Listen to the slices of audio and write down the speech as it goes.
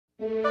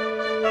There's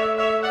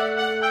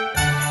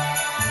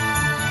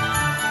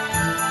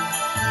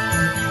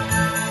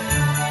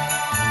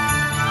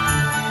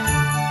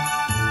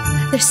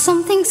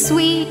something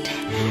sweet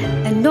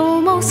and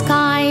almost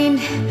kind,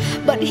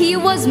 but he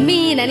was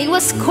mean and he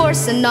was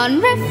coarse and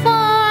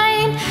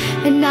unrefined.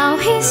 And now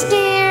he's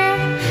dear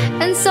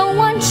and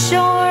so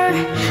unsure.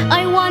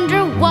 I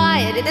wonder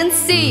why I didn't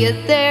see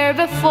it there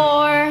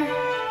before.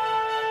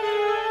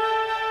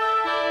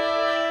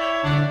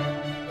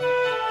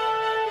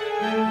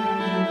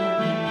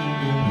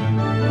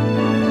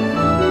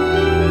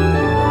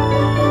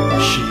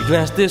 She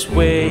glanced this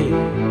way,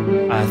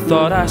 I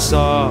thought I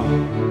saw.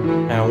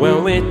 And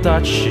when we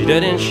touched, she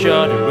didn't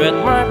shudder at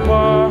my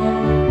paw.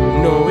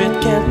 No,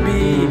 it can't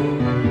be,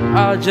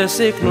 I'll just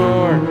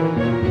ignore.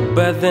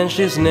 But then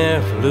she's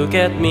never looked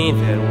at me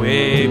that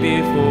way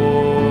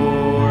before.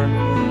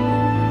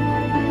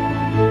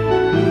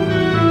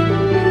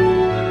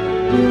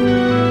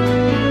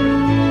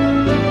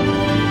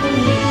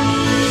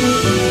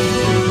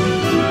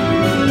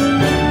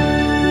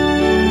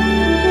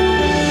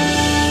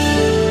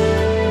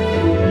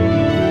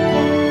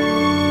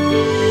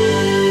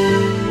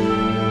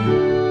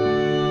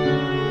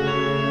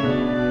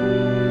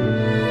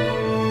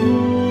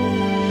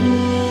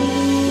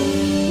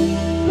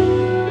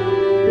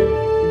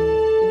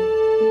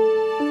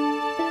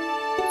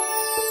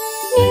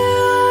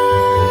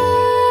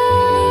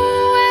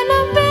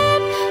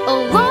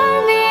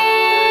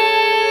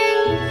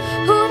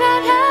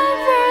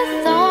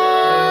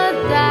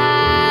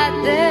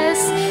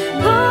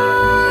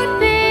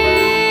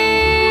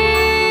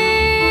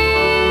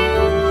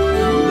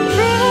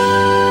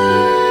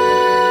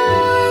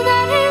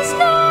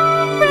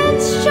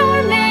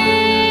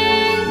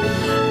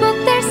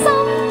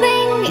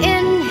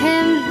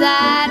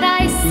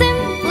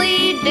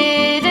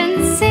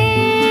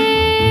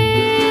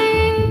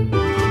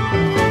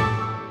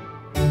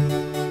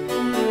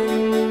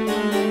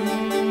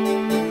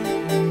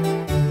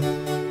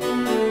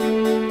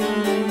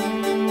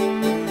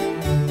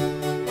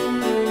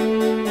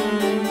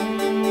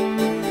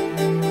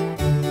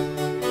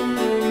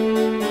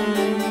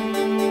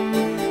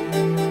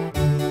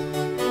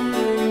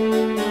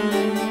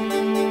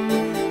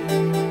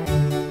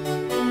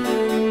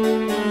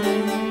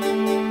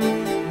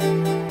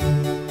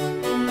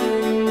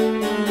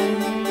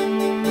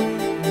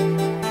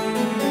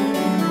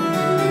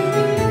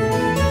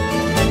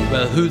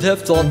 Who'd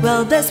have thought?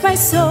 Well, that's my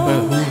soul.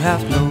 Well, who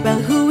have known? Well,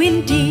 who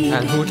indeed?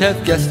 And who'd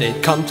have guessed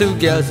they'd come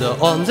together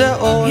on their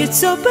own? It's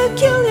so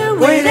peculiar.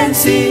 Wait and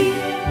see.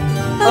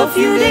 A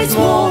few days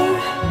more,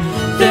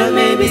 there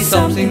may be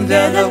something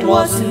there that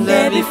wasn't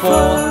there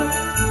before.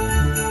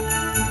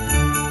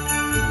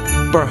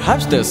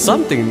 Perhaps there's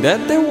something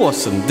that there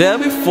wasn't there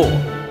before.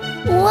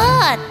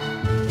 What?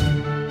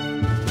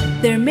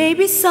 There may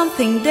be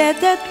something there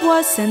that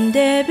wasn't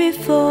there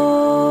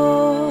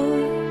before.